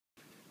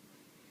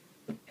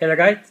Hey there,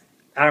 guys.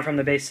 Adam from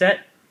the base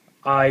set.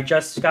 I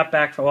just got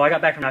back from, I got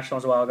back from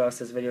Nationals a while ago,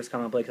 so this video's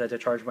coming up late because I had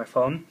to charge my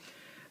phone.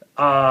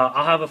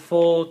 I'll have a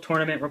full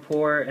tournament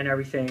report and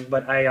everything,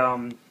 but I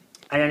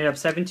ended up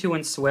 7-2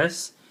 in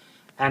Swiss,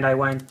 and I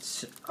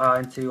went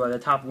into the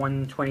top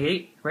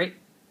 128, right?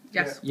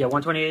 Yes. Yeah,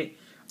 128,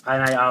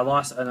 and I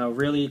lost in a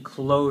really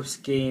close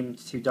game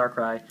to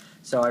Darkrai,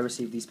 so I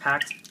received these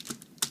packs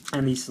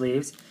and these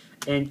sleeves.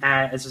 And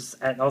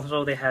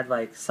also they had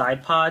like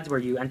side pods where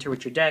you enter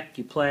with your deck,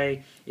 you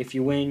play. If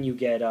you win, you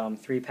get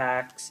 3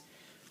 packs.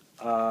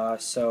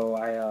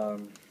 So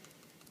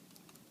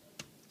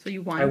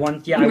you won. I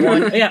won. Yeah, I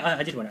won. Yeah,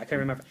 I did win. I can't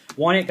remember.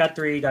 Won it, got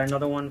 3, got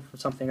another one from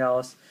something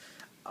else.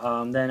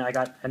 Then I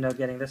ended up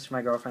getting this for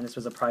my girlfriend. This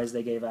was a prize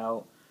they gave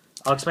out.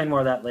 I'll explain more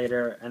of that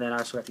later. And then I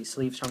also got these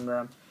sleeves from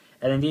them.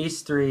 And then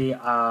these 3,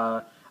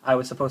 I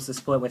was supposed to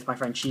split with my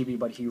friend Chibi,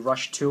 but he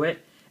rushed to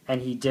it. And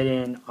he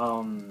didn't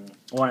want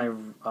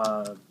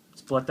to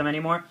split them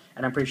anymore,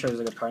 and I'm pretty sure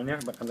there's a good card in there,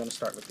 but I'm going to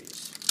start with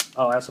these.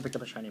 Oh, I also picked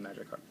up a shiny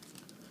magic card.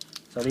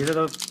 So these are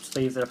the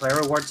sleeves. They're player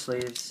reward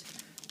sleeves.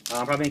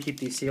 I'm probably going to keep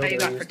these sealed. That you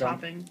got for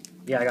topping.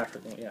 Yeah, I got for,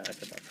 yeah, I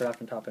forgot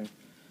from topping.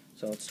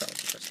 So let's start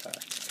with the first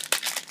pack.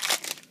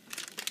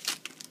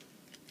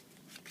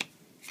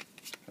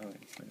 Oh, wait,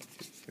 1,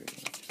 2, 3, 1,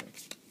 2.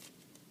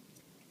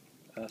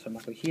 So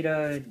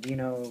Makuhita,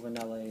 Dino,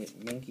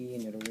 Vanillite, Minky,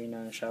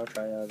 Nidorina, Shadow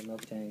Triad,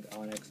 Milk Tank,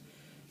 Onyx,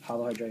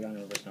 Hollow Hydreigon,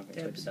 and Reverse Knocking.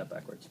 So I did that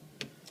backwards.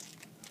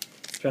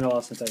 It's been a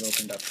while since I've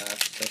opened up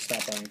packs, so I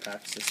stopped buying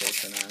packs to save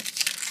for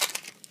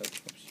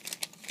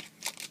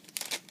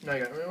now. No,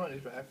 you got everyone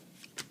is back.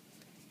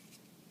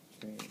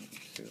 3,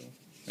 2,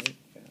 right?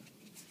 Yeah.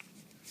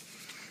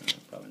 No,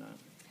 probably not.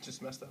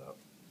 Just messed that up.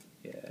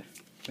 Yeah.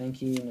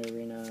 Mankey,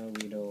 Nidorina,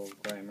 Weedle,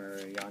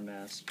 Grimer,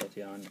 Yonmass,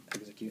 Jolteon,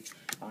 Execute,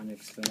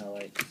 Onyx,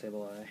 Vanillite,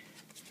 Sableye.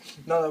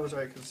 No, that was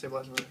right, because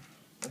Sableye was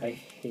Yeah,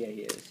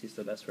 he is. He's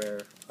the best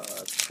rare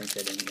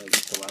printed in at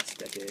least the last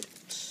decade.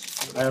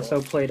 I also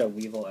played a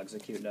Weevil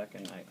Execute deck,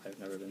 and I've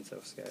never been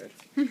so scared.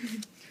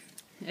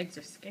 Eggs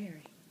are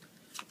scary.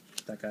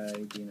 That guy,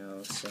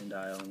 Dino,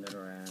 Sandile,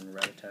 Nidoran,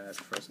 Rattata,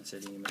 Frozen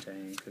City,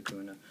 Metang,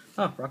 Kakuna.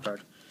 Oh, Rock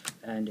Guard.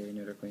 And a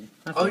Neuter Queen.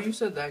 Oh, you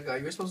said that guy.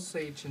 You were supposed to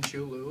say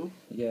Chinchulu.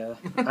 Yeah.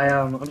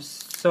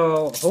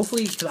 So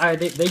hopefully, because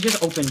they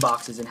just opened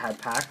boxes and had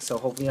packs, so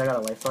hopefully I got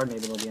a Life Guard.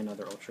 Maybe there'll be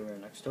another Ultra Rare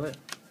next to it.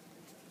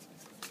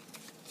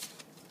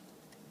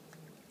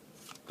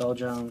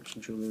 Belgium,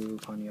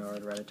 Chinchulu,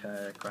 Ponyard,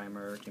 Rattata,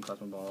 Grimer, Team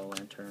Plasma Ball,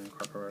 Lantern,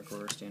 Crocorock,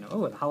 Reverse Dino.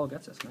 Oh, and Hollow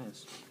gets us.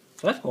 Nice.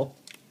 So that's cool.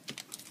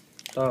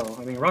 So,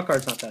 I mean, Rock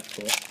Guard's not that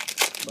cool,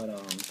 but,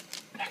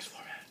 Next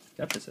format.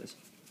 Yep, this is.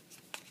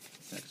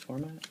 Next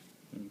format?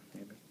 Maybe.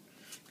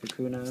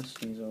 Kakuna,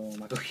 Sneasel,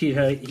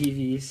 Makuhita,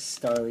 Eevee,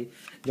 Starly,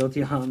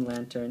 Jolteon,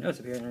 Lantern, oh,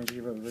 Superior Energy,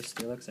 Reverse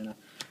Steelix, and a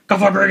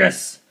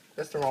Cofagrigus!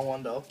 That's the wrong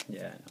one, though.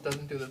 Yeah.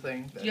 Doesn't do the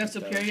thing. You have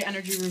superior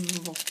energy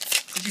removal.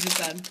 As you just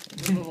said.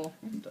 Removal.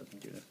 Doesn't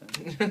do the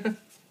thing.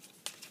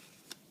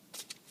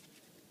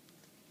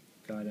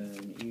 Got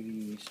an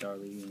Eevee,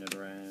 Starly,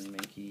 Nidoran,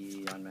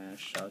 Mankey, Yonmass,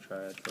 Shadow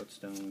Triad,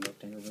 Floatstone,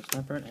 Miltank, Reverse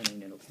Snapper, and a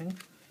Nidoking.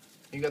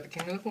 You got the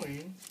King of the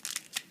Queen.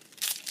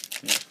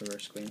 Yeah,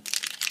 Reverse Queen.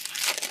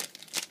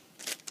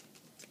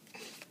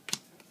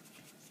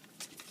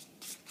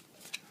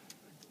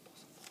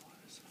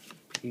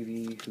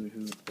 Eevee,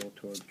 Hoot,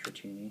 Voltorb,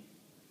 Dratini.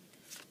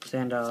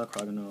 Sandile,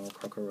 Crocodile,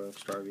 Crocorook,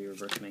 Starvie,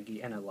 Reverse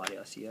Mankey, and a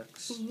Latios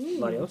EX.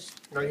 Latios?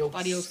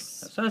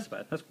 Latios. So that's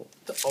bad. That's cool.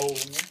 The O.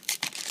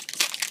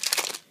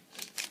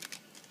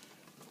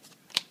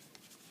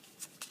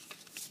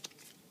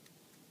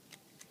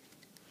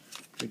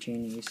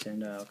 Dratini,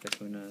 Sandile,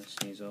 Kakuna,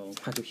 Sneasel,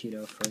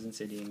 Makuhita, Frozen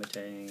City,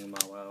 Metang,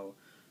 Mawao,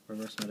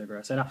 Reverse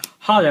Metagross, and a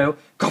Hollow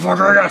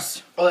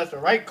Cofagrigus! Oh, that's the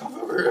right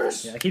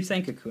Cofagrigus. Yeah, I keep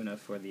saying Kakuna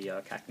for the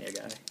Cacnea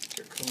guy.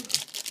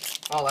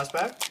 Kakuna. Oh, last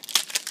pack?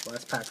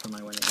 Last pack for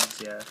my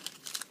winnings, yeah.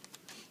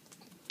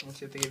 Let's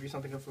see if they give you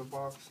something good for the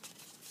box.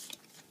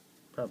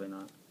 Probably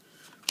not.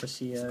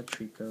 Presea,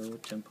 Trico,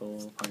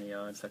 Temple,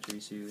 Ponyard,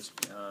 Pachirisu,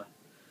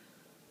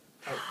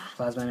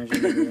 Plasma Energy,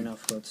 Marino,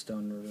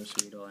 Floatstone, Reverse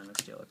Weedle, and a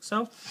Steelix.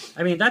 So,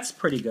 I mean, that's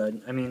pretty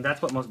good. I mean,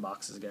 that's what most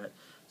boxes get.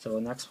 So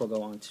next we'll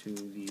go on to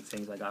the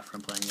things I got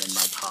from playing in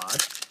my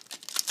pod.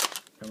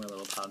 They're my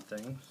little pod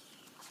things.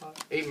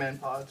 8-man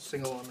pod,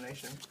 single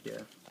elimination.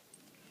 Yeah.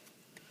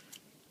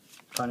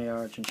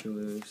 Ponyard,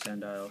 Chinchulu,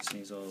 Sandile,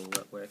 Sneasel,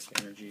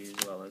 Wetwick, Energy,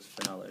 as well as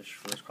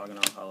Vanillish, Reverse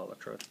Crocodile, Hollow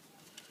Electrode.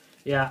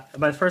 Yeah,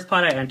 my first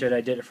pod I entered,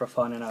 I did it for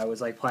fun, and I was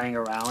like playing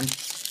around,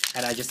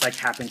 and I just like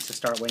happened to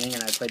start winning,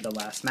 and I played the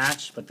last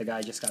match, but the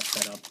guy just got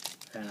set up,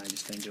 and I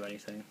just didn't do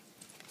anything.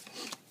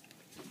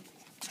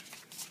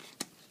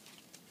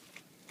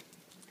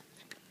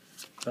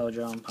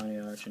 Belgium,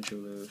 Ponyard,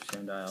 Chinchulu,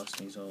 Sandile,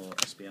 Sneasel,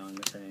 Espeon,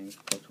 Metang,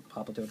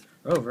 Poppletoad.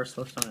 Oh, Reverse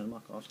Floatstone and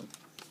Muck, awesome.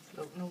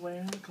 Floating away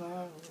in the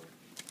cloud.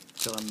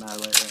 Still I'm mad right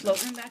now.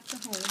 Floating back to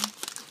home.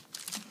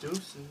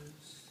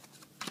 Deuces.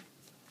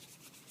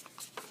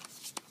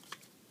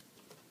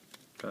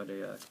 Got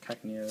a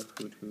Cacnea,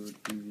 Hoot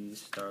Hoot, Eevee,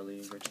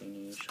 Starly,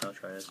 Bertini,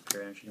 Shaltrias,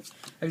 Pure Energy,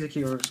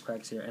 Executor,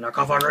 Quaxia, and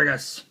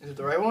Arcophagus! Is it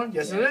the right one?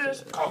 Yes, Yes, it it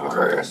is. is.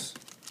 Arcophagus.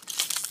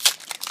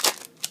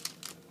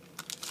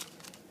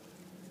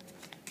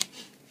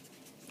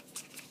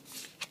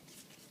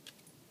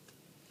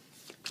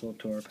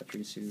 Voltor,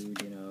 Patrisu,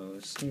 Dino,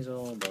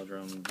 Sneasel,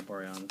 Beldrum,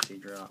 Vaporeon,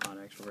 Seadra,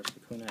 Onyx, Reverse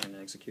Kakuna, and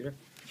Executor.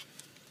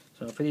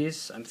 So for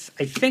these,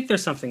 I think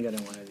there's something good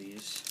in one of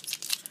these.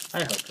 I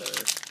hope there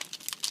is,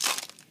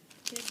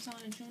 Dibs on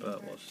a junior.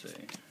 but we'll see.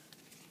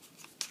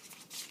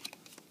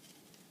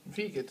 If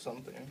he gets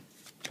something.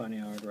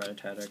 Ponyard,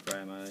 Rattata,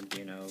 Grima,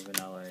 Dino,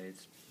 Vanilla,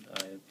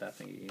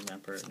 Bethany,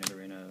 Lampert,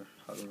 Nidorina,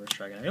 Reverse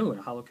Dragon. Ooh, and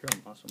a Hollow Kyurem.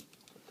 Awesome.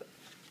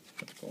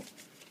 That's cool.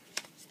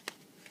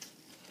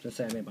 Just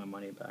say I made my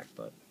money back,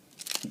 but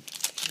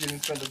You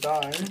didn't spend a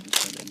dime. I didn't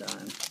spend a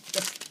dime.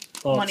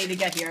 Just Well, money to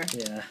get here.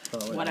 Yeah,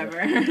 well, Whatever.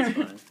 It's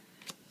fine.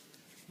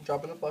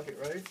 Drop in the bucket,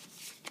 right?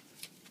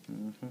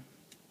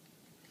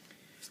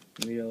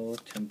 Weedle,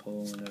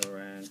 Temple,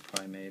 Nidoran,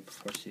 Primate,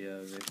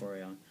 Porcia,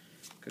 Vaporeon,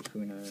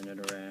 Kakuna,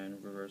 Nidoran,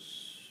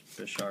 Reverse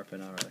Bisharp,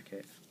 and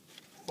Eradicate.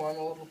 Form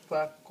a little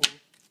plaque.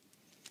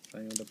 I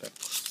need a bit.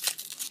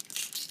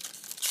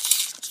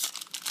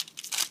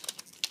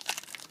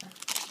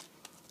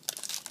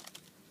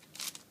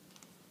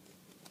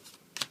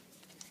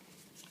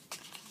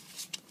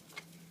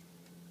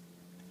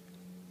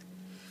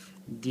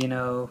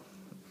 Dino,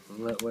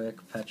 Litwick,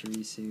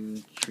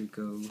 Pachirisu,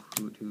 Trico,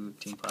 Hoot Hoot,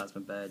 Team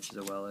Plasma Badge,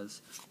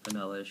 Zoelis,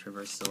 Vanillish,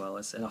 Reverse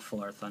Zoelis, and a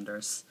Full Art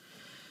Thundurus.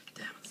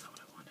 Damn, that's not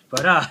what I wanted.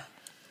 But,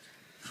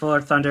 Full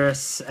Art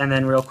Thundurus, and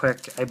then real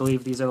quick, I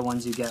believe these are the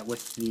ones you get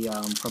with the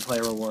Pro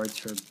Player Rewards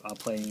for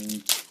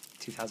playing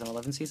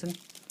 2011 season?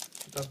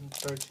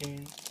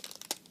 2013.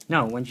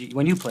 No, when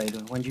you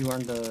played, when you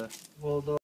earned the... Well, the